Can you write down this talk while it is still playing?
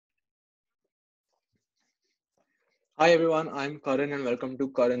Hi everyone, I'm Karan and welcome to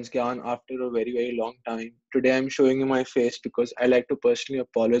Karan's Gyan after a very long time. Today I'm showing you my face because I like to personally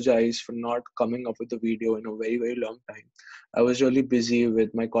apologize for not coming up with a video in a very long time. I was really busy with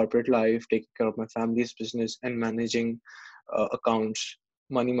my corporate life, taking care of my family's business and managing accounts,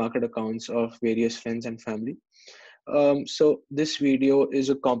 money market accounts of various friends and family. So this video is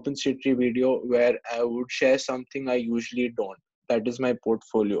a compensatory video where I would share something I usually don't. That is my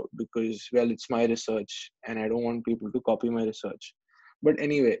portfolio because, well, it's my research and I don't want people to copy my research. But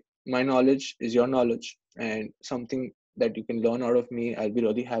anyway, my knowledge is your knowledge and something that you can learn out of me. I'll be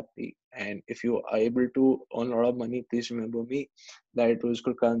really happy. And if you are able to earn a lot of money, please remember me that it was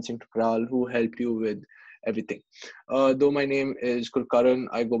Gurkaran Singh Tukral who helped you with everything. Though my name is Gurkaran,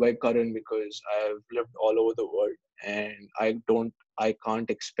 I go by Karan because I've lived all over the world and I can't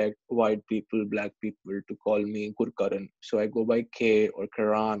expect white people, black people to call me Gurkaran. So I go by K or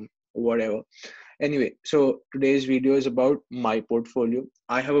Karan or whatever. Anyway, so today's video is about my portfolio.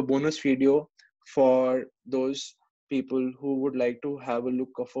 I have a bonus video for those people who would like to have a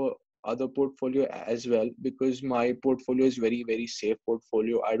look of a other portfolio as well, because my portfolio is very safe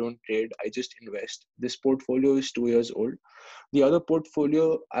portfolio. I don't trade, I just invest. This portfolio is 2 years old. The other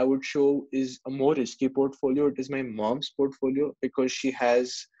portfolio I would show is a more risky portfolio. It is my mom's portfolio because she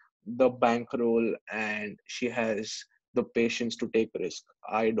has the bankroll and she has the patience to take risk.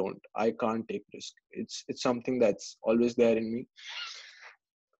 I don't. I can't take risk. It's something that's always there in me.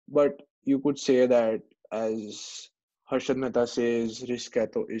 But you could say that, as Harshad Mehta says, risk hai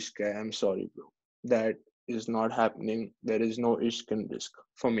to ishq hai. I'm sorry, bro. That is not happening. There is no ishq in risk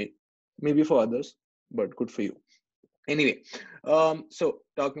for me. Maybe for others, but good for you. Anyway, so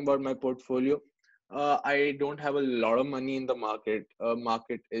talking about my portfolio, I don't have a lot of money in the market.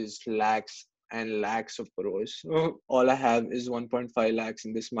 Market is lakhs and lakhs of crores. All I have is 1.5 lakhs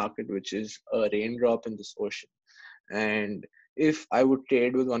in this market, which is a raindrop in this ocean. And if I would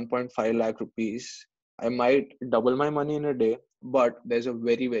trade with 1.5 lakh rupees, I might double my money in a day. But there's a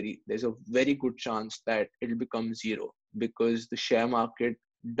very good chance that it'll become zero because the share market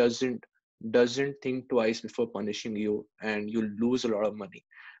doesn't doesn't think twice before punishing you, and you'll lose a lot of money.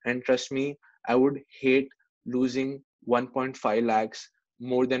 And trust me, I would hate losing 1.5 lakhs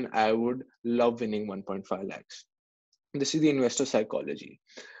more than I would love winning 1.5 lakhs. This is the investor psychology.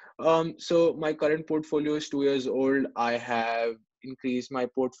 So my current portfolio is 2 years old. I have increased my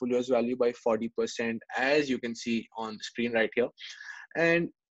portfolio's value by 40%, as you can see on the screen right here. And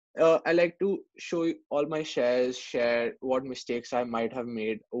I like to show you all my shares, share what mistakes I might have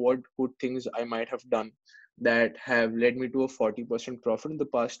made, what good things I might have done that have led me to a 40% profit in the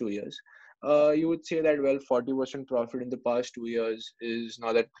past 2 years. You would say that, well, 40% profit in the past 2 years is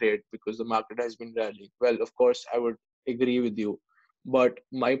not that great because the market has been rallying. Well, of course, I would agree with you. But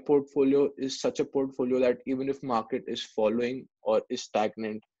my portfolio is such a portfolio that even if market is following or is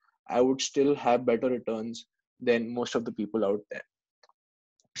stagnant, I would still have better returns than most of the people out there.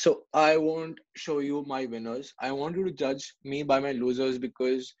 So I won't show you my winners. I want you to judge me by my losers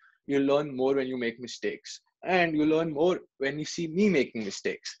because you learn more when you make mistakes. And you learn more when you see me making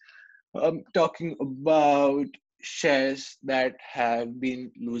mistakes. Talking about shares that have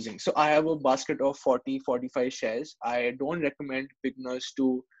been losing. So I have a basket of 40, 45 shares. I don't recommend beginners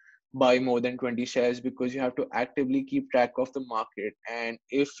to buy more than 20 shares because you have to actively keep track of the market. And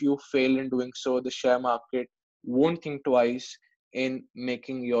if you fail in doing so, the share market won't think twice in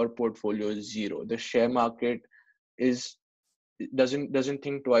making your portfolio zero. The share market is doesn't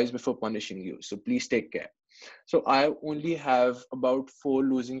think twice before punishing you. So please take care. So I only have about 4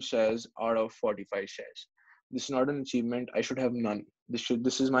 losing shares out of 45 shares. This is not an achievement. I should have none.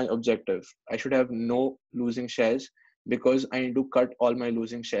 This is my objective. I should have no losing shares because I need to cut all my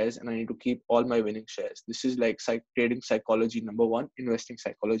losing shares and I need to keep all my winning shares. This is like trading psychology number one, investing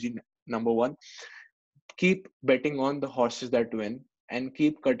psychology number one. Keep betting on the horses that win and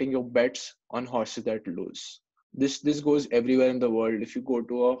keep cutting your bets on horses that lose. This goes everywhere in the world. If you go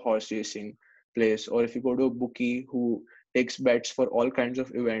to a horse racing place or if you go to a bookie who takes bets for all kinds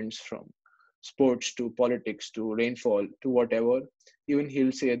of events, from sports to politics to rainfall to whatever, even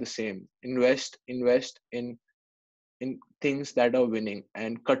he'll say the same. Invest in things that are winning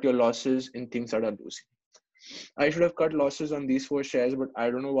and cut your losses in things that are losing. I should have cut losses on these 4 shares, but I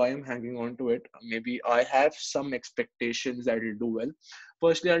don't know why I'm hanging on to it. Maybe I have some expectations that it'll do well.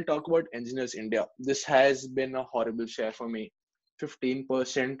 Firstly, I'll talk about Engineers India. This has been a horrible share for me.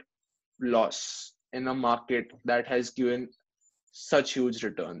 15% loss in a market that has given such huge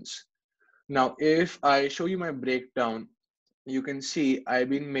returns. Now, if I show you my breakdown, you can see I've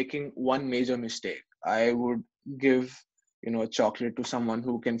been making one major mistake. I would give a chocolate to someone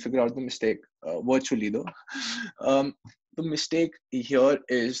who can figure out the mistake, virtually though. um, the mistake here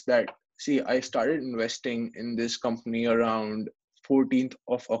is that, see, I started investing in this company around 14th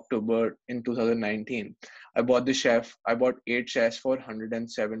of October in 2019. I bought 8 shares for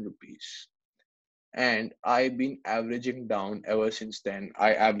 107 rupees, and I've been averaging down ever since then.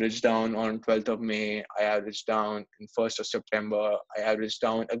 I averaged down on 12th of May, I averaged down in 1st of September, I averaged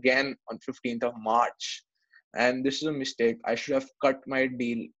down again on 15th of March. And this is a mistake. I should have cut my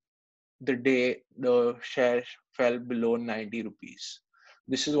deal the day the share fell below 90 rupees.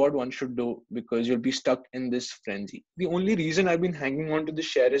 This is what one should do, because you'll be stuck in this frenzy. The only reason I've been hanging on to the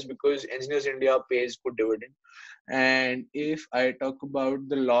share is because Engineers India pays good dividend. And if I talk about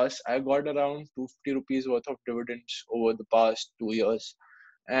the loss, I got around 250 rupees worth of dividends over the past 2 years.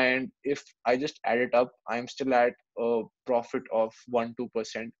 And if I just add it up, I'm still at a profit of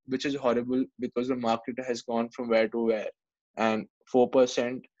 1-2%, which is horrible because the market has gone from where to where. And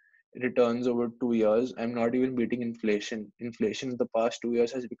 4% returns over 2 years. I'm not even beating inflation. Inflation in the past 2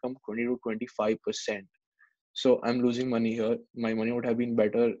 years has become 20 to 25%. So I'm losing money here. My money would have been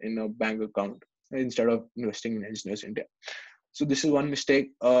better in a bank account instead of investing in Engineers India. So this is one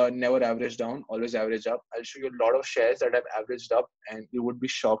mistake. Never average down, always average up. I'll show you a lot of shares that I've averaged up, and you would be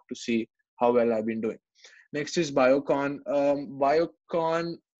shocked to see how well I've been doing. Next is Biocon.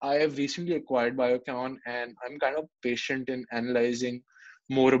 Biocon, I have recently acquired Biocon, and I'm kind of patient in analyzing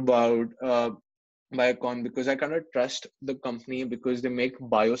more about Biocon because I kind of trust the company because they make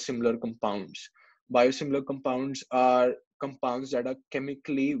biosimilar compounds. Biosimilar compounds are compounds that are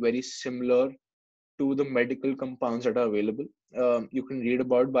chemically very similar to the medical compounds that are available. You can read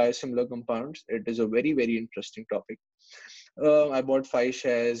about biosimilar compounds. It is a very, very interesting topic. I bought 5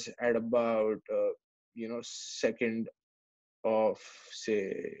 shares at about, 2nd of,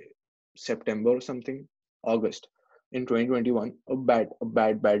 say, September or something, August in 2021. A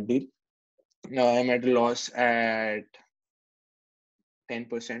bad deal. Now I'm at a loss at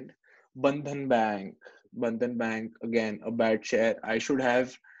 10%. Bandhan Bank. Bandhan Bank, again, a bad share. I should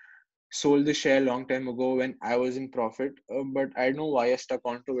have sold the share long time ago when I was in profit, but I don't know why I stuck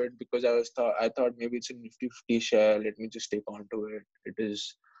onto it because I thought maybe it's a Nifty 50 share. Let me just stick onto it. It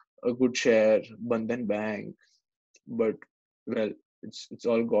is a good share, Bandhan Bank, but well, it's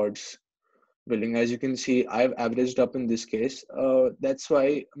all God's willing. As you can see, I've averaged up in this case. That's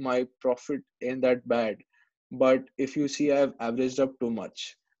why my profit ain't that bad. But if you see, I've averaged up too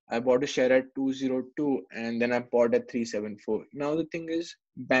much. I bought a share at 202 and then I bought at 374. Now the thing is,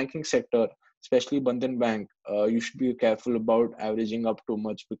 banking sector, especially Bandhan Bank, you should be careful about averaging up too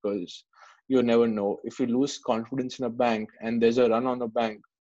much because you never know. If you lose confidence in a bank and there's a run on a bank,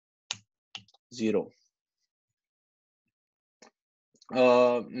 zero.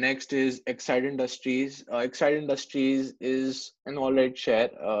 Next is Excite Industries. Excite Industries is an all-right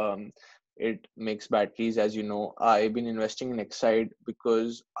share. It makes batteries, as you know. I've been investing in Excite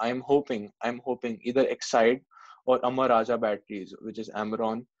because I'm hoping either Excite or Amar Raja Batteries, which is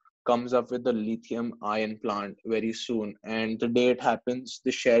Amaron, comes up with the lithium ion plant very soon. And the day it happens,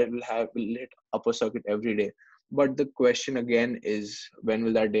 the share will hit upper circuit every day. But the question again is, when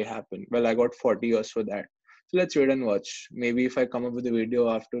will that day happen? Well, I got 40 years for that. So let's wait and watch. Maybe if I come up with a video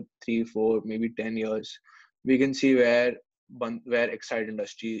after 3, 4, maybe 10 years, we can see where Excite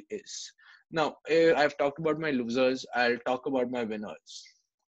Industry is. Now, I've talked about my losers. I'll talk about my winners.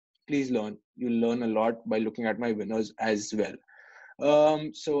 Please learn. You'll learn a lot by looking at my winners as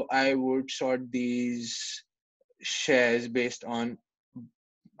well. So I would sort these shares based on,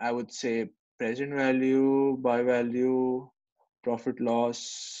 I would say, present value, buy value, profit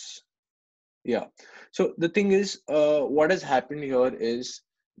loss. Yeah. So the thing is, what has happened here is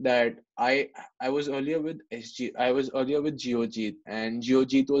that I was earlier with I was earlier with GeoJeet, and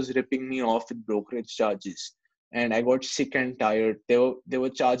GeoJeet was ripping me off with brokerage charges, and I got sick and tired. They were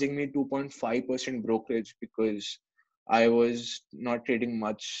charging me 2.5% brokerage because I was not trading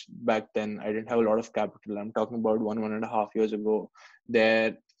much back then. I didn't have a lot of capital. I'm talking about 1.5 years ago.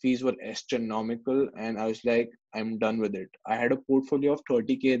 Their fees were astronomical, and I was like, I'm done with it. I had a portfolio of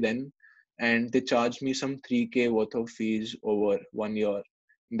 30K then, and they charged me some 3K worth of fees over 1 year.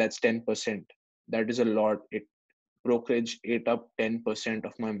 That's 10%. That is a lot. It brokerage ate up 10%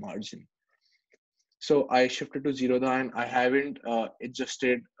 of my margin. So I shifted to Zerodha, and I haven't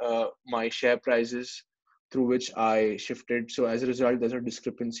adjusted my share prices through which I shifted. So as a result, there's a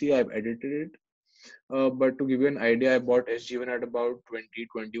discrepancy. I've edited it. But to give you an idea, I bought SG1 at about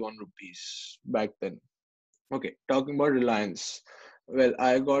 20-21 rupees back then. Okay, talking about Reliance. Well,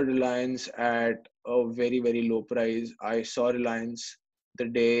 I got Reliance at a very, very low price. I saw Reliance The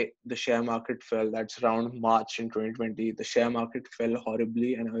day the share market fell, that's around March in 2020, the share market fell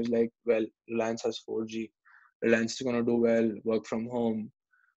horribly. And I was like, well, Reliance has 4G. Reliance is going to do well, work from home.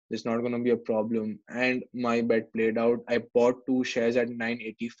 There's not going to be a problem. And my bet played out. I bought two shares at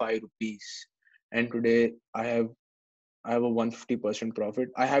 985 rupees. And today I have a 150% profit.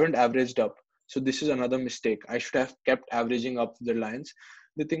 I haven't averaged up. So this is another mistake. I should have kept averaging up the Reliance.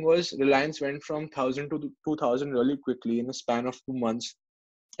 The thing was, Reliance went from 1,000 to 2,000 really quickly in a span of 2 months.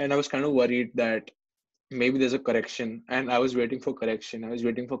 And I was kind of worried that maybe there's a correction. And I was waiting for correction. I was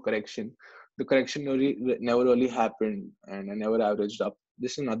waiting for correction. The correction never really happened, and I never averaged up.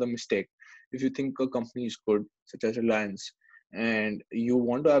 This is another mistake. If you think a company is good, such as Reliance, and you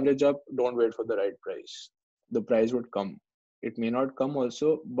want to average up, don't wait for the right price. The price would come. It may not come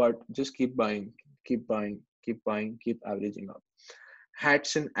also, but just keep buying, keep buying, keep buying, keep averaging up.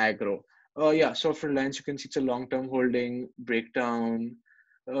 Hats and agro. Yeah, so for Reliance, you can see it's a long-term holding breakdown.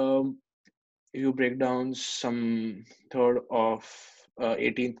 Um, you break down some third of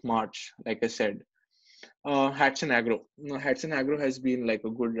 18th March, like I said. Hats and Agro. No, Hats and Agro has been like a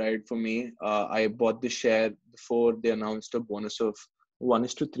good ride for me. I bought the share before they announced a bonus of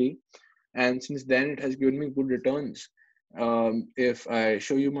 1:3, and since then it has given me good returns. If I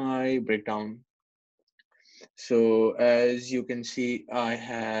show you my breakdown, so as you can see,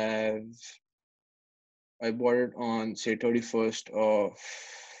 I bought it on say 31st of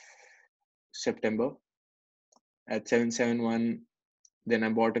September at 771. Then I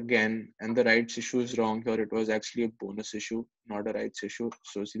bought again, and the rights issue is wrong here. It was actually a bonus issue, not a rights issue.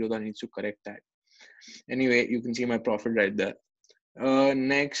 So Zerodha needs to correct that. Anyway, you can see my profit right there.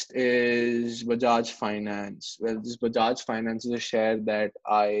 Next is Bajaj Finance. Well, this Bajaj Finance is a share that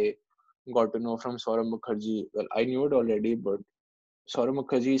I got to know from Saurabh Mukherjee. Well, I knew it already, but Saurabh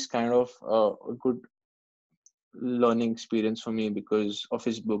Mukherjee is kind of a good learning experience for me because of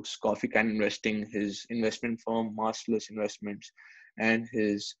his books, Coffee Can Investing, his investment firm, Masterless Investments, and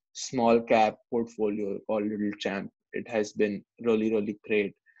his small cap portfolio called Little Champ. It has been really, really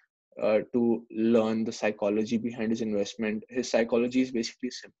great to learn the psychology behind his investment. His psychology is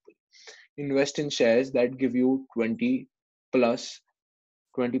basically simple: invest in shares that give you plus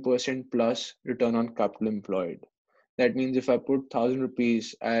 20% plus return on capital employed. That means if I put 1,000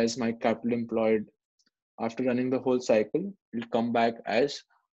 rupees as my capital employed, after running the whole cycle, it'll come back as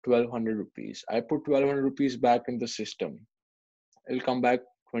 1,200 rupees. I put 1,200 rupees back in the system. It'll come back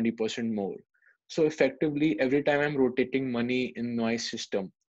 20% more. So effectively, every time I'm rotating money in my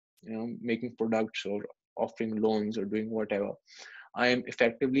system, making products or offering loans or doing whatever, I am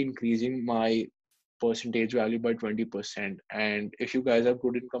effectively increasing my percentage value by 20%. And if you guys are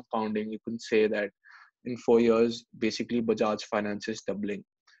good in compounding, you can say that in 4 years, basically Bajaj Finance is doubling.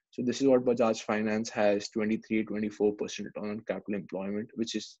 So this is what Bajaj Finance has: 23-24% return on capital employment,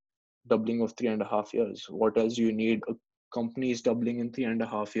 which is doubling of 3.5 years. What else do you need? A company is doubling in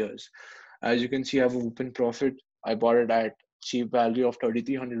 3.5 years. As you can see, I have a open profit. I bought it at cheap value of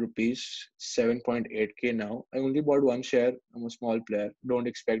 3,300 rupees, 7.8k now. I only bought one share. I'm a small player. Don't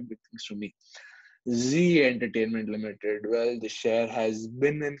expect big things from me. Z Entertainment Limited. Well, the share has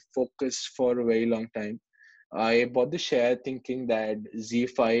been in focus for a very long time. I bought the share thinking that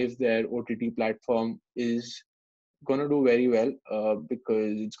Z5, their OTT platform, is gonna do very well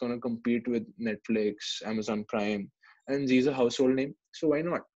because it's gonna compete with Netflix, Amazon Prime, and Z is a household name. So why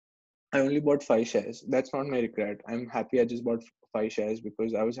not? I only bought 5 shares. That's not my regret. I'm happy I just bought 5 shares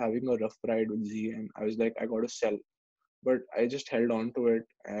because I was having a rough ride with Z, and I was like, I gotta sell. But I just held on to it,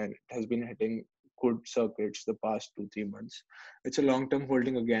 and it has been hitting good circuits the past 2-3 months. It's a long term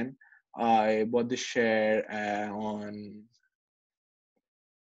holding again. I bought the share on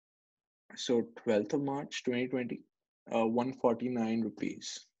 12th of March 2020, 149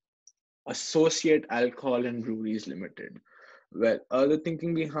 rupees. Associate Alcohol and Breweries Limited. Well, the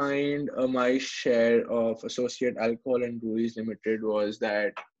thinking behind my share of Associate Alcohol and Breweries Limited was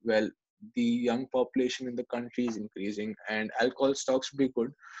that, well, the young population in the country is increasing and alcohol stocks would be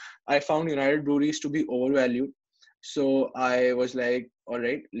good. I found United Breweries to be overvalued. So I was like, all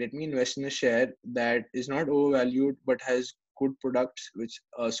right, let me invest in a share that is not overvalued but has good products, which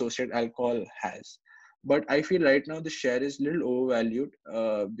Associate Alcohol has. But I feel right now the share is a little overvalued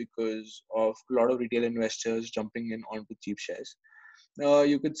because of a lot of retail investors jumping in onto cheap shares.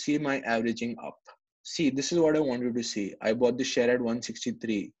 You could see my averaging up. See, this is what I wanted to see. I bought the share at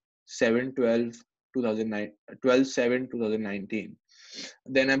 163, 712, 2009, 12/7, 2019.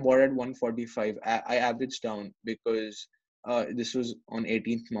 Then I bought at 145. I averaged down because this was on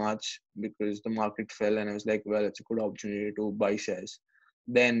 18th March because the market fell, and I was like, well, it's a good opportunity to buy shares.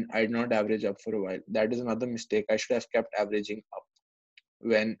 Then I did not average up for a while. That is another mistake. I should have kept averaging up.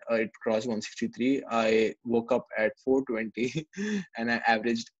 when it crossed 163. I woke up at 420 and I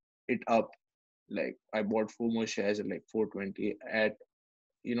averaged it up. Like I bought four more shares at like 420 at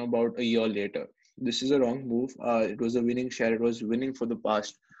about a year later. This is a wrong move. It was a winning share. It was winning for the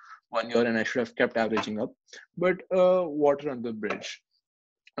past 1 year, and I should have kept averaging up. But water under the bridge.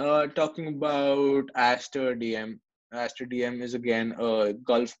 Talking about Aster DM. Aster DM is again a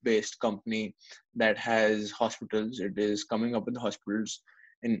Gulf-based company that has hospitals. It is coming up with hospitals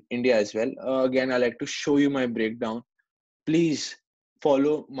in India as well. Again, I like to show you my breakdown. Please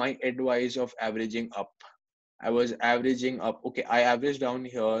follow my advice of averaging up. I was averaging up. Okay, I averaged down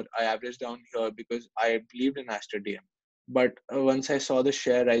here. I averaged down here because I believed in Aster DM. But once I saw the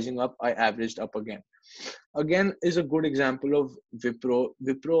share rising up, I averaged up again. Again, is a good example of Wipro.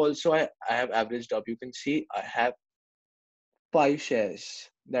 Wipro also, I have averaged up. You can see I have five shares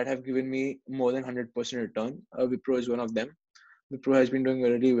that have given me more than 100% return. Wipro is one of them. Wipro has been doing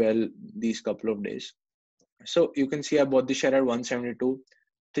really well these couple of days. So you can see I bought the share at 172,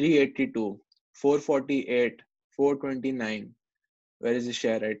 382, 448, 429. Where is the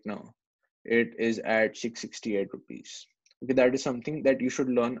share right now? It is at 668 rupees. Okay, that is something that you should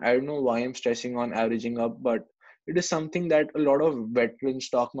learn. I don't know why I'm stressing on averaging up, but it is something that a lot of veteran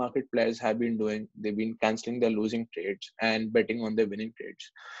stock market players have been doing. They've been canceling their losing trades and betting on their winning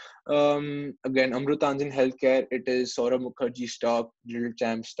trades. Again, Amrutanjan Healthcare, it is Saurabh Mukherjee stock, Little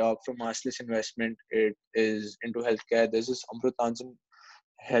Champ stock from Marcellus Investment. It is into healthcare. There's this Amrutanjan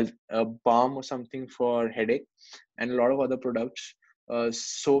health balm or something for headache, and a lot of other products.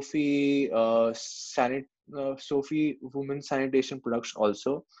 Sophie women sanitation products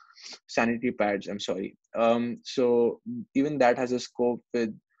also, sanitary pads. I'm sorry. So even that has a scope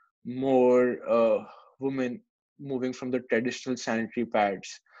with more women moving from the traditional sanitary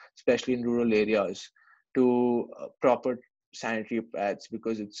pads, especially in rural areas, to proper sanitary pads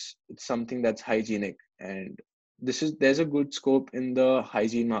because it's something that's hygienic, and there's a good scope in the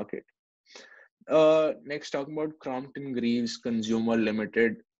hygiene market. Next, talking about Crompton Greaves Consumer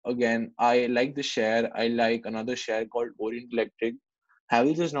Limited. Again, I like the share. I like another share called Orient Electric.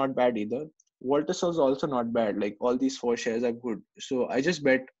 Havells is not bad either. Waltersol is also not bad. Like all these four shares are good. So I just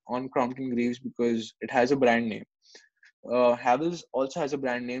bet on Crompton Greaves because it has a brand name. Havells also has a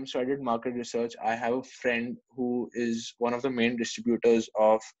brand name, so I did market research. I have a friend who is one of the main distributors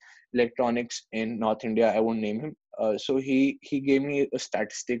of electronics in North India. I won't name him. So he gave me a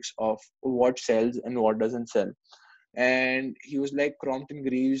statistics of what sells and what doesn't sell, and he was like Crompton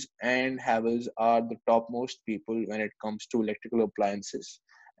Greaves and Havells are the topmost people when it comes to electrical appliances.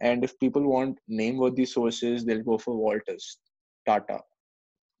 And if people want name-worthy sources, they'll go for Walters, Tata.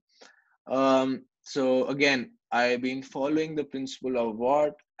 So again, I've been following the principle of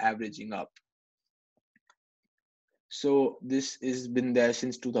what? Averaging up. So this has been there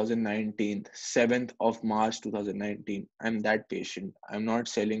since 2019, 7th of March 2019. I'm that patient. I'm not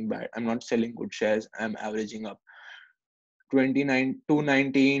selling bad. I'm not selling good shares. I'm averaging up. 29,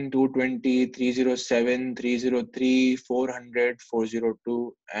 219, 220, 307, 303, 400,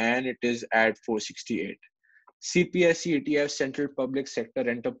 402, and it is at 468. CPSE ETF, Central Public Sector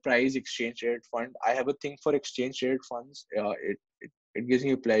Enterprise Exchange Traded Fund. I have a thing for exchange traded funds. It gives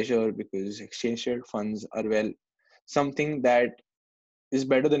me pleasure because exchange traded funds are, well, something that is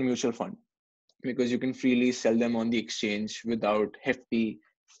better than mutual fund because you can freely sell them on the exchange without hefty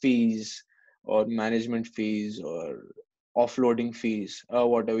fees or management fees or offloading fees,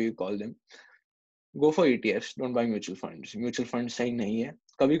 whatever you call them. Go for ETFs, don't buy mutual funds. Mutual funds सही नहीं है.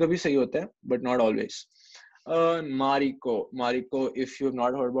 कभी कभी सही होता है, but not always. Marico, if you have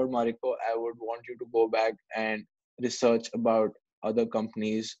not heard about Marico, I would want you to go back and research about other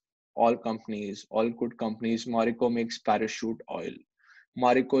companies, all good companies. Marico makes parachute oil.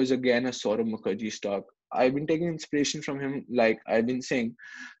 Mariko is again a Saurabh Mukherjee stock. I've been taking inspiration from him. Like I've been saying,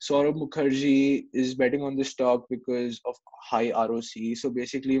 Saurabh Mukherjee is betting on this stock because of high ROC. So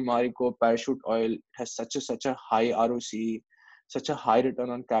basically, Mariko Parachute Oil has such a high ROC, such a high return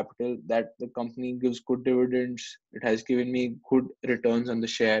on capital that the company gives good dividends. It has given me good returns on the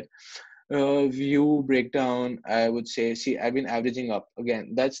share. View breakdown, I would say, see, I've been averaging up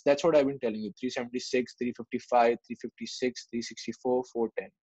again. That's what I've been telling you. 376, 355, 356, 364, 410.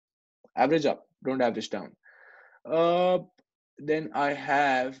 Average up, don't average down. Uh, then I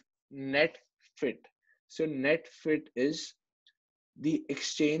have net fit. So net fit is the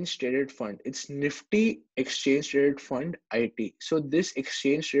exchange traded fund. It's Nifty Exchange Traded Fund IT. So this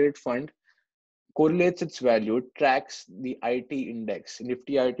exchange traded fund correlates its value, tracks the IT index,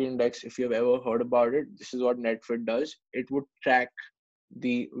 Nifty IT index. If you've ever heard about it, this is what Netfit does. It would track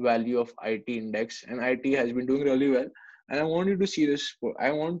the value of IT index, and IT has been doing really well. And I want you to see this.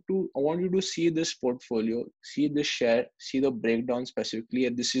 I want you to see this portfolio, see this share, see the breakdown specifically.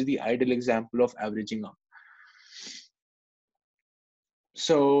 And this is the ideal example of averaging up.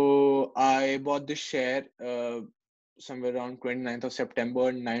 So I bought this share somewhere around 29th of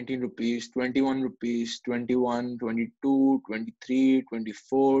September, 19 rupees, 21 rupees, 21, 22, 23,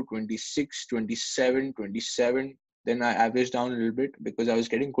 24, 26, 27, 27. Then I averaged down a little bit because I was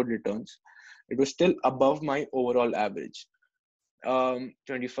getting good returns. It was still above my overall average.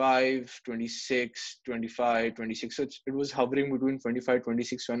 25, 26, 25, 26. So it was hovering between 25,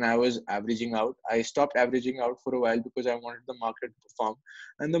 26 when I was averaging out. I stopped averaging out for a while because I wanted the market to perform,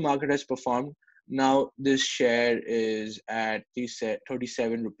 and the market has performed. Now this share is at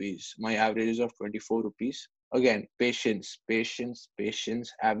 37 rupees. My average is of 24 rupees. Again, patience, patience,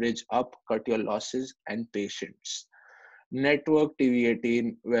 patience. Average up, cut your losses, and patience. Network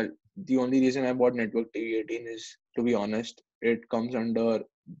TV18. Well, the only reason I bought Network TV18 is, to be honest, it comes under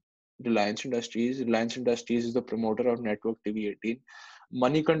Reliance Industries. Reliance Industries is the promoter of Network TV18.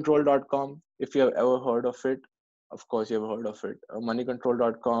 Moneycontrol.com, if you have ever heard of it, of course you have heard of it.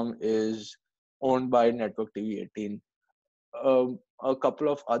 Moneycontrol.com is owned by Network TV18. A couple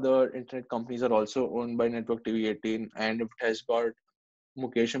of other internet companies are also owned by Network TV18, and if it has got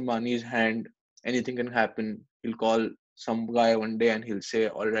Mukesh Ambani's hand, anything can happen. He'll call some guy one day and he'll say,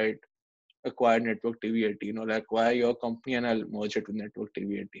 all right, acquire Network TV18 or acquire your company and I'll merge it with Network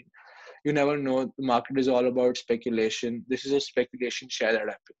TV18. You never know. The market is all about speculation. This is a speculation share that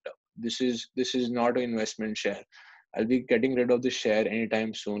I picked up. This is not an investment share. I'll be getting rid of the share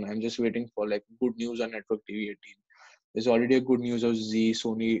anytime soon. I'm just waiting for like good news on Network TV18. There's already a good news of Z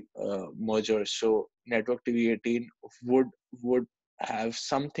Sony merger, so Network TV18 would have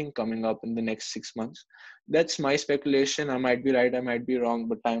something coming up in the next 6 months. That's my speculation. I might be right, I might be wrong,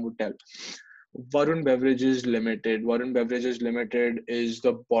 but time will tell. Varun Beverages Limited. Varun Beverages Limited is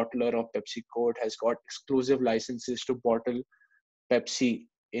the bottler of PepsiCo. It has got exclusive licenses to bottle Pepsi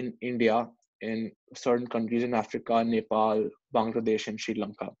in India, in certain countries in Africa, Nepal, Bangladesh, and Sri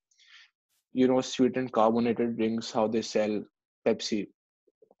Lanka. Sweetened carbonated drinks, how they sell Pepsi.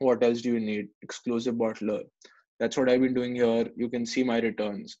 What else do you need? Exclusive bottler. That's what I've been doing here. You can see my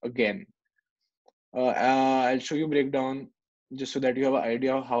returns again. I'll show you breakdown just so that you have an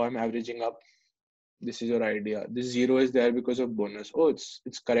idea of how I'm averaging up. This is your idea. This zero is there because of bonus. Oh, it's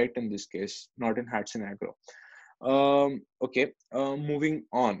correct in this case, not in Hats and Agro. Okay. Moving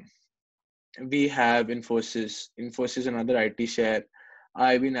on, we have Infosys. Infosys, another IT share.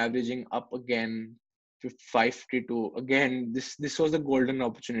 I've been averaging up again to 552. Again, this was the golden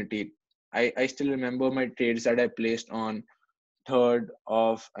opportunity. I still remember my trades that I placed on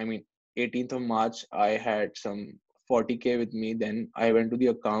 18th of March. I had some 40K with me. Then I went to the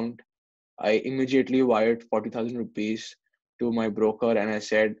account. I immediately wired 40,000 rupees to my broker and I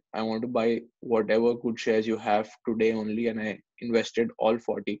said, I want to buy whatever good shares you have today only. And I invested all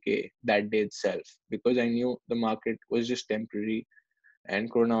 40K that day itself because I knew the market was just temporary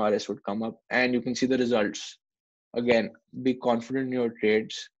and coronavirus would come up. And you can see the results. Again, be confident in your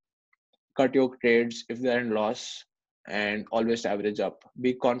trades, cut your trades if they're in loss, and always average up.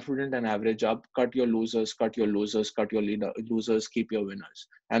 Be confident and average up. Cut your losers, cut your losers, cut your losers, keep your winners.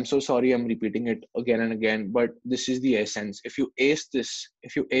 I'm so sorry I'm repeating it again and again, but this is the essence. If you ace this,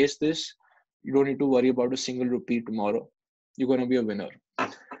 you don't need to worry about a single rupee tomorrow. You're going to be a winner.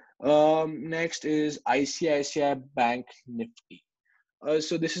 Next is ICICI Bank Nifty.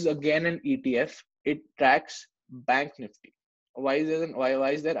 So this is again an ETF. It tracks Bank Nifty. Why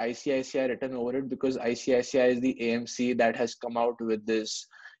is there ICICI written over it? Because ICICI is the AMC that has come out with this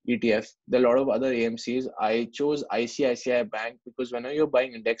ETF. There are a lot of other AMCs. I chose ICICI Bank because whenever you're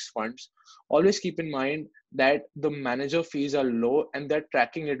buying index funds, always keep in mind that the manager fees are low and they're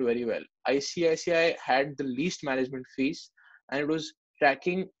tracking it very well. ICICI had the least management fees and it was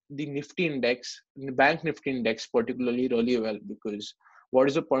tracking the Nifty index, the Bank Nifty index particularly really well, because what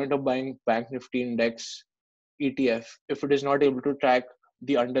is the point of buying Bank Nifty index ETF if it is not able to track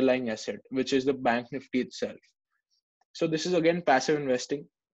the underlying asset, which is the Bank Nifty itself? So this is again passive investing.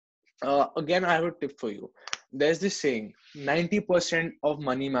 Again, I have a tip for you. There's this saying: 90% of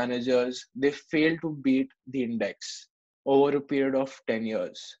money managers, they fail to beat the index over a period of 10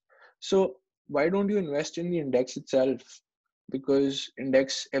 years. So why don't you invest in the index itself? Because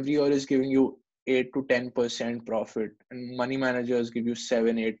index every year is giving you 8 to 10% profit, and money managers give you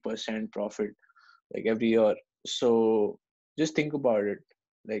 7-8% profit like every year. So just think about it.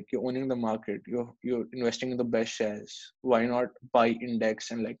 Like, you're owning the market, you're investing in the best shares. Why not buy index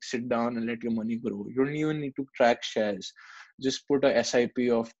and like sit down and let your money grow? You don't even need to track shares. Just put a SIP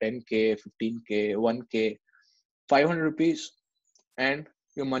of 10K, 15K, 1K, 500 rupees and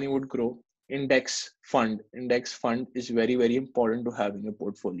your money would grow. Index fund is very, very important to have in your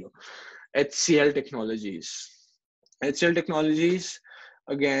portfolio. HCL Technologies. HCL Technologies,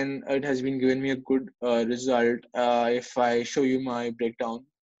 again, it has been giving me a good result. If I show you my breakdown,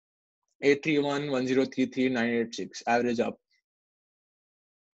 8311033 average up.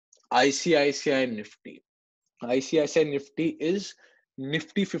 ICICI Nifty. ICICI Nifty is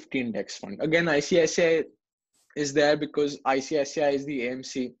Nifty 50 index fund. Again, ICICI is there because ICICI is the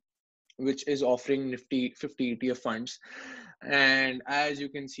AMC which is offering Nifty 50 ETF funds. And as you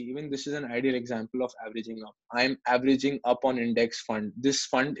can see, even this is an ideal example of averaging up. I'm averaging up on index fund. This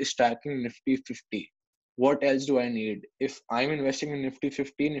fund is tracking Nifty 50. What else do I need? If I'm investing in Nifty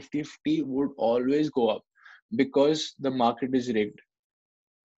 50, Nifty 50 would always go up because the market is rigged.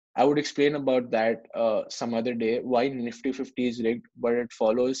 I would explain about that some other day, why Nifty 50 is rigged, but it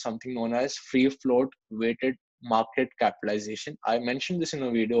follows something known as free float weighted market capitalization. I mentioned this in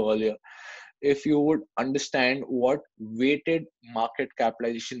a video earlier. If you would understand what weighted market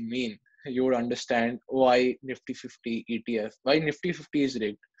capitalization mean, you would understand why Nifty 50 ETF, why Nifty 50 is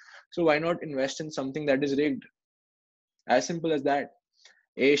rigged. So why not invest in something that is rigged? As simple as that.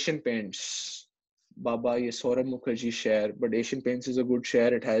 Asian Paints. Baba, ye Saurabh Mukherjee share, but Asian Paints is a good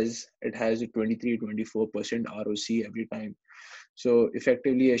share. It has a 23-24% ROC every time. So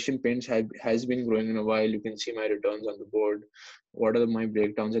effectively, Asian Paints has been growing in a while. You can see my returns on the board. What are my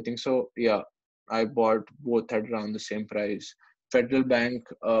breakdowns? I think so. Yeah, I bought both at around the same price. Federal Bank.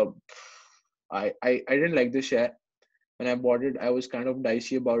 I didn't like the share when I bought it. I was kind of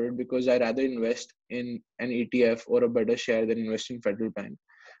dicey about it because I rather invest in an ETF or a better share than invest in Federal Bank.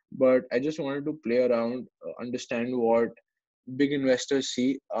 But I just wanted to play around, understand what big investors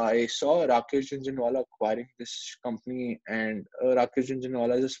see. I saw Rakesh Jhunjhunwala acquiring this company, and Rakesh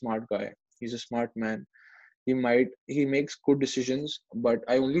Jhunjhunwala is a smart guy. He's a smart man. He makes good decisions, but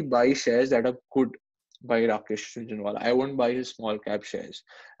I only buy shares that are good by Rakesh Jhunjhunwala. I won't buy his small cap shares.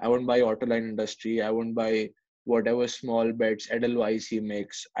 I won't buy Autoline Industry. I won't buy whatever small bets Edelweiss he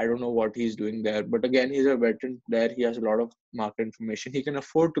makes. I don't know what he's doing there. But again, he's a veteran player. He has a lot of market information. He can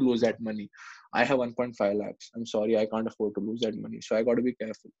afford to lose that money. I have 1.5 lakhs. I'm sorry, I can't afford to lose that money. So I got to be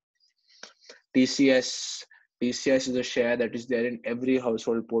careful. TCS. TCS is a share that is there in every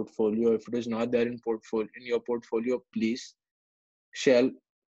household portfolio. If it is not there in your portfolio, please sell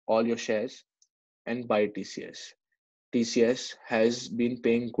all your shares and buy TCS. TCS has been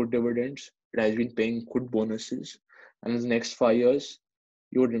paying good dividends. It has been paying good bonuses. And in the next 5 years,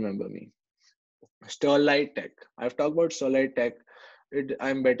 you would remember me. Sterlite Tech. I've talked about Sterlite Tech.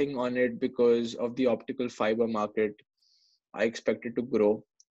 I'm betting on it because of the optical fiber market. I expect it to grow.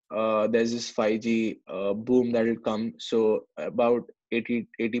 There's this 5G boom that will come. So about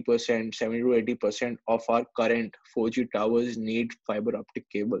 80%, 70 to 80% of our current 4G towers need fiber optic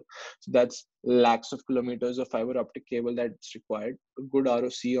cable. So that's lakhs of kilometers of fiber optic cable that's required. A good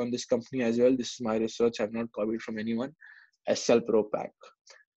ROC on this company as well. This is my research. I've not copied from anyone. SL Pro Pack.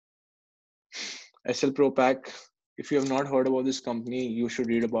 SL Pro Pack. If you have not heard about this company, you should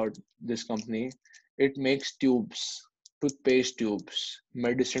read about this company. It makes tubes, toothpaste tubes,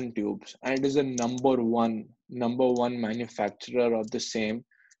 medicine tubes, and it is the number one manufacturer of the same,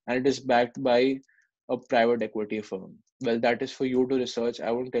 and it is backed by a private equity firm. Well, that is for you to research.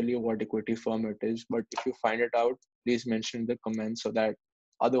 I won't tell you what equity firm it is, but if you find it out, please mention in the comments so that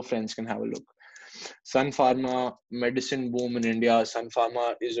other friends can have a look. Sun Pharma, medicine boom in India. Sun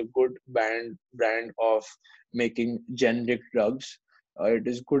Pharma is a good brand of making generic drugs. It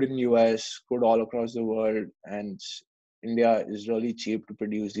is good in US, good all across the world, and India is really cheap to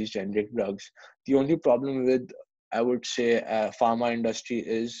produce these generic drugs. The only problem with, I would say, pharma industry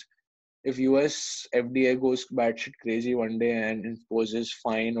is if US FDA goes batshit crazy one day and imposes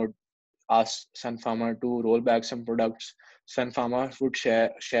fine or ask Sun Pharma to roll back some products, Sun Pharma would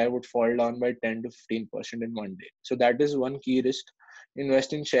share would fall down by 10 to 15% in one day. So that is one key risk.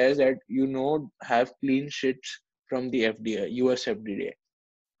 Invest in shares that you know have clean sheets from the FDA, US FDA.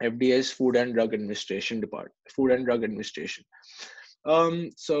 FDA is Food and Drug Administration Department, Food and Drug Administration.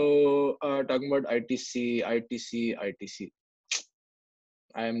 Talking about ITC.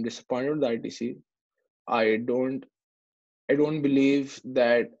 I am disappointed with ITC. I don't I don't believe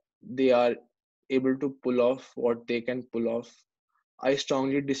that they are able to pull off what they can pull off. I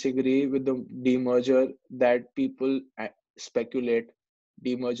strongly disagree with the demerger that people speculate.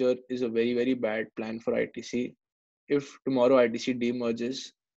 Demerger is a very, very bad plan for ITC. If tomorrow ITC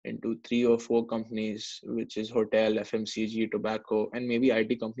demerges into three or four companies, which is hotel, FMCG, tobacco, and maybe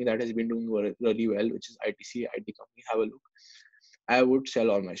IT company that has been doing really well, which is ITC, IT company, have a look. I would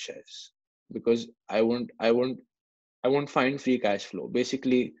sell all my shares because I won't I won't find free cash flow.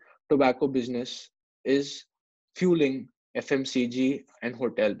 Basically, tobacco business is fueling FMCG and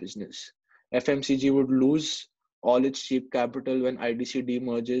hotel business. FMCG would lose all its cheap capital when IDC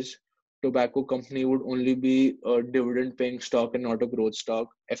demerges. Tobacco company would only be a dividend paying stock and not a growth stock.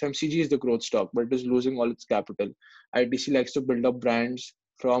 FMCG is the growth stock, but it is losing all its capital. IDC likes to build up brands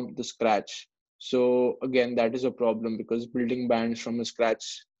from the scratch. So again, that is a problem because building brands from the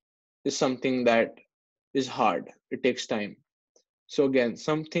scratch is something that is hard. It takes time. So again,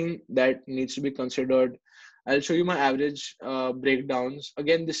 something that needs to be considered. I'll show you my average breakdowns.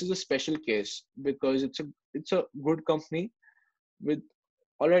 Again, this is a special case because it's a good company with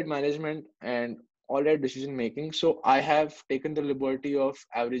all right management and all right decision making. So I have taken the liberty of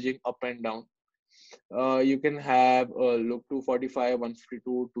averaging up and down. You can have look 245,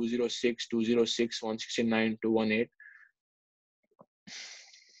 152, 206, 206, 169, 218.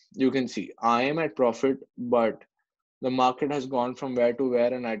 You can see I am at profit, but the market has gone from where to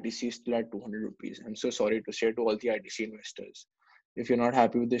where, and ITC is still at 200 rupees. I'm so sorry to say to all the ITC investors, if you're not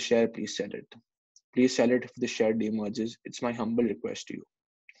happy with the share, please sell it. Please sell it if the share demerges. It's my humble request to you.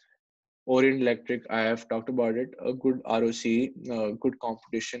 Orient Electric, I have talked about it. A good ROC, good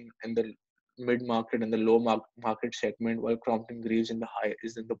competition in the mid market and the low market segment, while Crompton Greaves in the high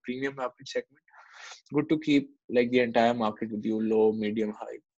is in the premium market segment. Good to keep like the entire market with you, low, medium,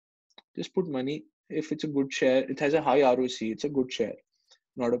 high. Just put money. If it's a good share, it has a high ROC. It's a good share,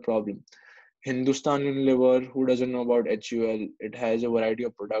 not a problem. Hindustan Unilever, who doesn't know about HUL? It has a variety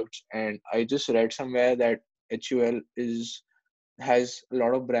of products, and I just read somewhere that HUL is has a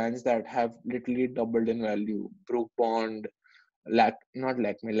lot of brands that have literally doubled in value. Brook Bond, not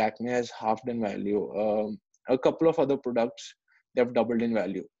Lakme. Lakme has halved in value. A couple of other products they have doubled in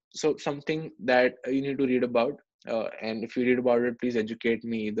value. So something that you need to read about. And if you read about it, please educate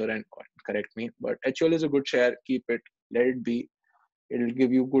me either and correct me. But HUL is a good share. Keep it. Let it be. It'll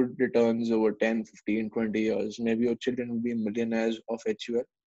give you good returns over 10, 15, 20 years. Maybe your children will be millionaires of HUL.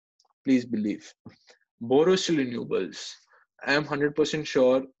 Please believe. Borosil Renewables. I am 100%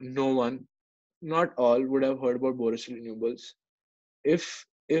 sure no one, not all, would have heard about Borosil Renewables. If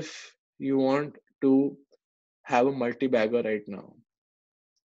you want to have a multi-bagger right now,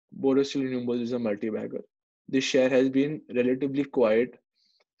 Borosil Renewables is a multi-bagger. This share has been relatively quiet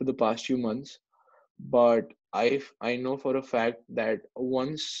for the past few months, but I know for a fact that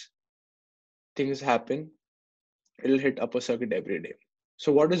once things happen, it'll hit upper circuit every day.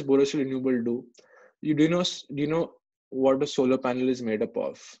 So what does Borosil Renewable do? Do you know what a solar panel is made up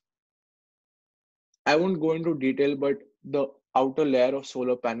of? I won't go into detail, but the outer layer of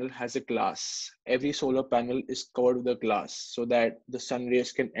solar panel has a glass. Every solar panel is covered with a glass so that the sun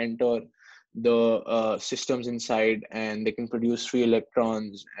rays can enter the systems inside and they can produce free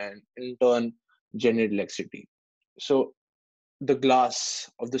electrons and in turn generate electricity. So the glass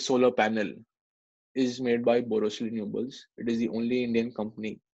of the solar panel is made by Borosil Renewables. It is the only Indian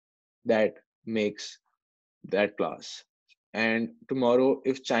company that makes that glass. And tomorrow,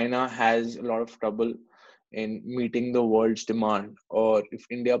 if China has a lot of trouble in meeting the world's demand, or if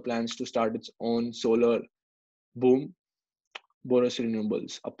India plans to start its own solar boom, Borosil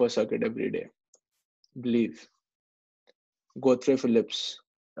Renewables, upper circuit every day. Believe. Godfrey Phillips,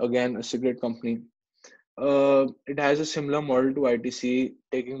 again a cigarette company. It has a similar model to ITC,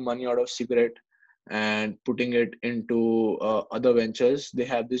 taking money out of cigarette and putting it into other ventures. They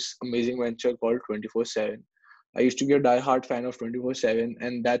have this amazing venture called 24/7. I used to be a die-hard fan of 24/7,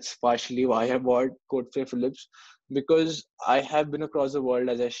 and that's partially why I bought Godfrey Phillips because I have been across the world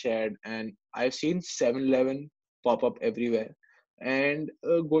as I shared, and I've seen 7-Eleven pop up everywhere. And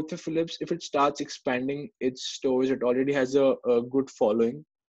Godfrey Phillips, if it starts expanding its stores, it already has a good following.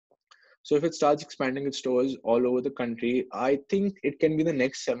 So if it starts expanding its stores all over the country, I think it can be the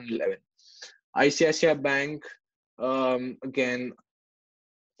next 7-Eleven. ICICI Bank, again,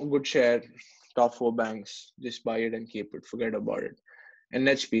 a good share, top four banks, just buy it and keep it, forget about it. And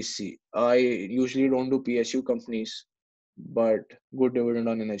HPC, I usually don't do PSU companies, but good dividend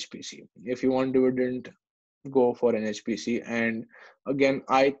on NHPC. If you want dividend, go for NHPC. And again,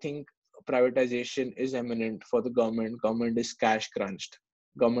 I think privatization is imminent for the government. Government is cash crunched.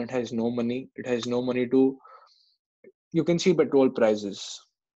 Government has no money. It has no money to. You can see petrol prices.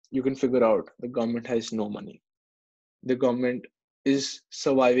 You can figure out the government has no money. The government is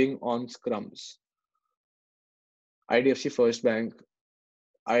surviving on scrums. IDFC First Bank,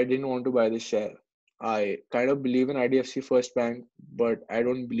 I didn't want to buy the share. I kind of believe in IDFC First Bank, but I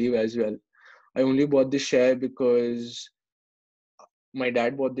don't believe as well. I only bought the share because my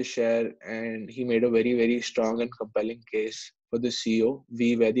dad bought the share and he made a very, very strong and compelling case for the CEO,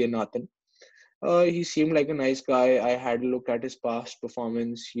 V. Vaidyanathan. He seemed like a nice guy. I had a look at his past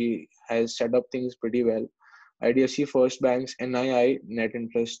performance. He has set up things pretty well. IDFC First Bank's NII, net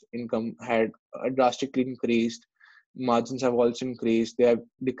interest income, had drastically increased. Margins have also increased. They have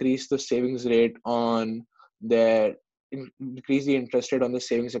decreased the savings rate on their decrease the interest rate on the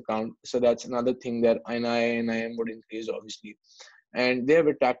savings account. So that's another thing that NII and IM would increase, obviously. And they have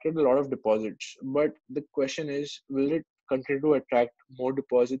attracted a lot of deposits. But the question is, will it continue to attract more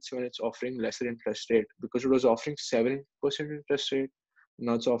deposits when it's offering lesser interest rate? Because it was offering 7% interest rate,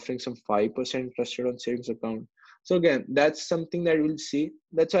 now it's offering some 5% interest rate on savings account. So again, that's something that we'll see.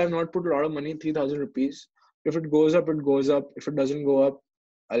 That's why I've not put a lot of money, 3,000 rupees. If it goes up, it goes up. If it doesn't go up,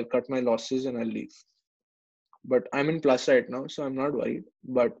 I'll cut my losses and I'll leave. But I'm in plus right now, so I'm not worried.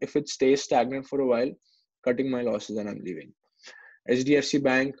 But if it stays stagnant for a while, cutting my losses and I'm leaving. HDFC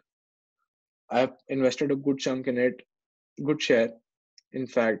Bank, I've invested a good chunk in it, good share. In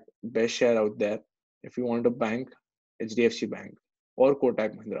fact, best share out there. If you want a bank, HDFC Bank or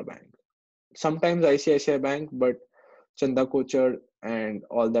Kotak Mahindra Bank. Sometimes ICICI Bank, but Chanda Kochar and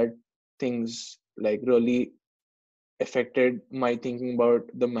all that things like really affected my thinking about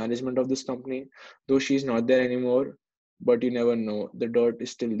the management of this company. Though she's not there anymore, but you never know. The dirt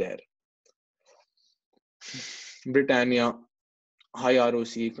is still there. Britannia, high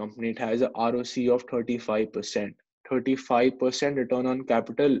ROC company. It has a ROC of 35%. 35% return on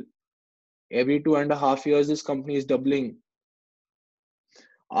capital. Every 2.5 years, this company is doubling.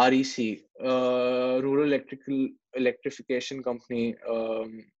 REC, Rural Electrification Company,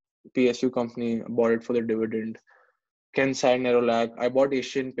 PSU company, bought it for the dividend. Kansai Nerolac. I bought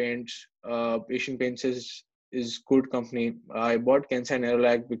Asian Paints. Asian Paints is good company. I bought Kansai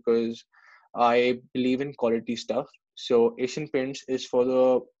Nerolac because I believe in quality stuff. So Asian Paints is for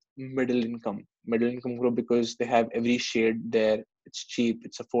the middle income group because they have every shade there. It's cheap,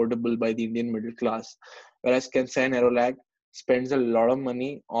 it's affordable by the Indian middle class. Whereas Kansai Nerolac spends a lot of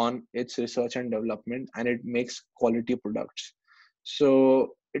money on its research and development, and it makes quality products.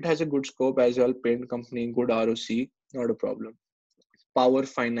 So it has a good scope as well. Paint company, good ROC, not a problem. Power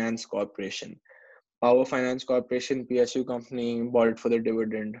Finance Corporation. Power Finance Corporation, PSU company, bought it for the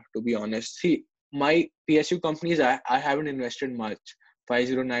dividend, to be honest. See, my PSU companies, I haven't invested much.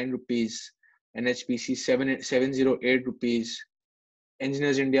 509 rupees, NHPC 708 rupees,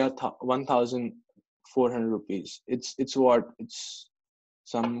 Engineers India 1,400 rupees. It's what? It's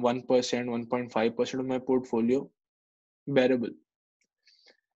some 1%, 1.5% of my portfolio. Bearable.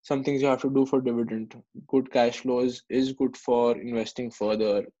 Some things you have to do for dividend. Good cash flows is good for investing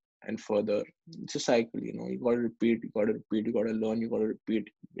further and further. It's a cycle, you gotta repeat, you gotta learn, you gotta repeat.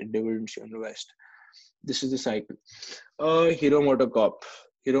 Get dividends, you invest. This is the cycle. Hero Motocorp.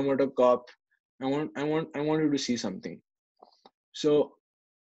 Hero Motocorp. I want you to see something. So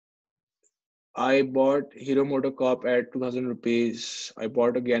I bought Hero Motocorp at 2,000 rupees. I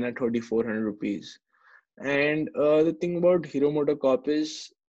bought again at 3,400 rupees. And the thing about Hero Motocorp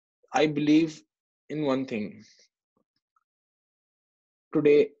is I believe in one thing.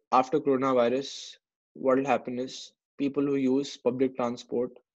 Today, after coronavirus, what will happen is people who use public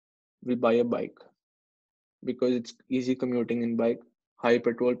transport will buy a bike because it's easy commuting in bike, high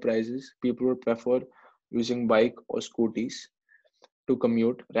petrol prices. People would prefer using bike or scooties to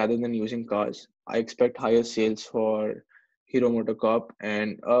commute rather than using cars. I expect higher sales for Hero Motocorp.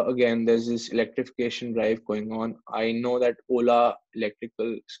 And again, there's this electrification drive going on. I know that Ola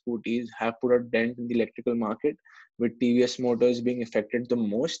electrical scooties have put a dent in the electrical market, with TVS Motors being affected the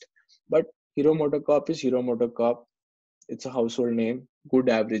most. But Hero Motocorp is Hero Motocorp. It's a household name. Good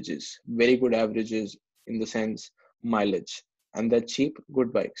averages, very good averages in the sense mileage. And they're cheap,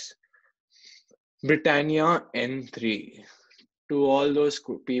 good bikes. Britannia N3. To all those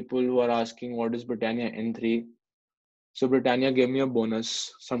people who are asking what is Britannia N3, so Britannia gave me a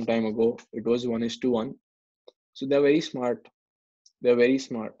bonus some time ago. It was 1:1. So they're very smart. They're very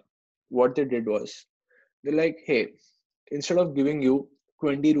smart. What they did was they're like, hey, instead of giving you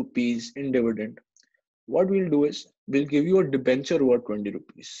 20 rupees in dividend, what we'll do is we'll give you a debenture worth 20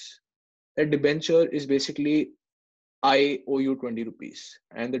 rupees. A debenture is basically I owe you 20 rupees,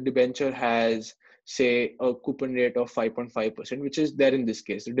 and the debenture has, say, a coupon rate of 5.5%, which is there in this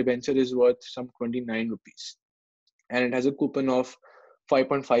case. The debenture is worth some 29 rupees, and it has a coupon of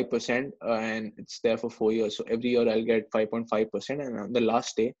 5.5%, and it's there for 4 years. So every year I'll get 5.5%, and on the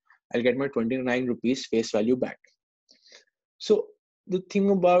last day, I'll get my 29 rupees face value back. So the thing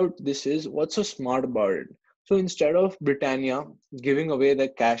about this is, what's so smart about it? So instead of Britannia giving away the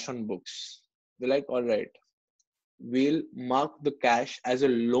cash on books, they're like, all right, we'll mark the cash as a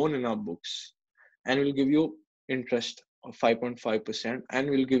loan in our books and we'll give you interest of 5.5%, and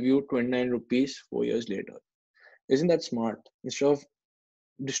will give you 29 rupees 4 years later. Isn't that smart? Instead of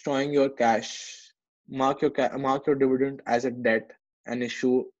destroying your cash, mark your dividend as a debt and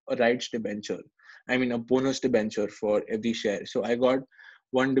issue a rights debenture. I mean a bonus debenture for every share. So I got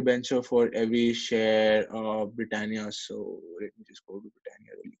one debenture for every share of Britannia. So let me just go to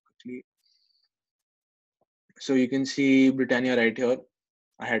Britannia really quickly. So you can see Britannia right here.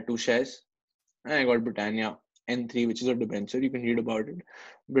 I had two shares and I got Britannia N3, which is a debenture. You can read about it.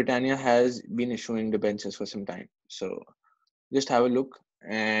 Britannia has been issuing debentures for some time. So just have a look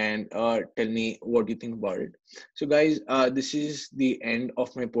and tell me what you think about it. So guys, this is the end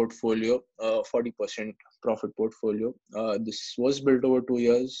of my portfolio, 40% profit portfolio. This was built over 2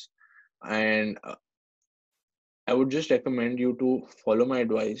 years, and I would just recommend you to follow my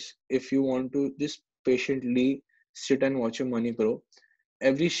advice. If you want to just patiently sit and watch your money grow,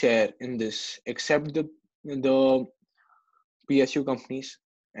 every share in this, except the PSU companies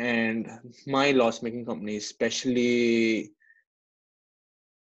and my loss making companies, especially,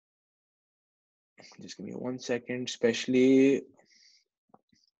 just give me 1 second, especially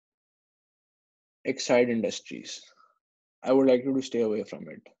Excite Industries. I would like you to stay away from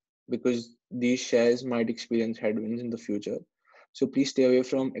it because these shares might experience headwinds in the future. So please stay away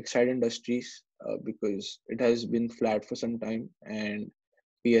from Excite Industries because it has been flat for some time, and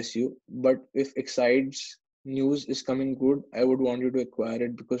PSU. But if Excite's news is coming good, I would want you to acquire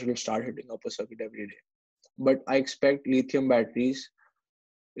it because it will start hitting upper circuit every day. But I expect lithium batteries,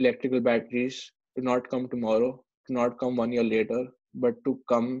 electrical batteries, to not come tomorrow, to not come 1 year later, but to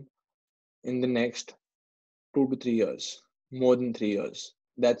come in the next 2 to 3 years, more than 3 years.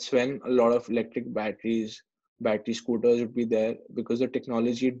 That's when a lot of electric batteries, battery scooters would be there because the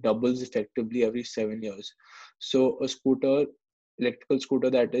technology doubles effectively every 7 years. So a scooter, electrical scooter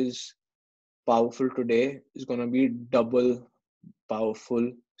that is powerful today is going to be double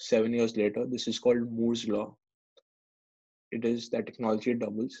powerful 7 years later. This is called Moore's law. It is that technology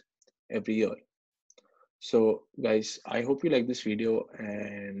doubles every year. So guys, I hope you like this video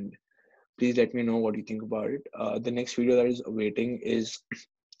and please let me know what you think about it. The next video that is awaiting is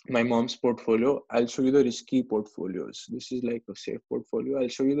my mom's portfolio. I'll show you the risky portfolios. This is like a safe portfolio. I'll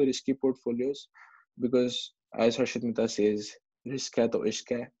show you the risky portfolios because, as Harshit Mehta says, risk hai to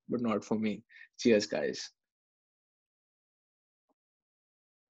ishq hai, but not for me. Cheers, guys.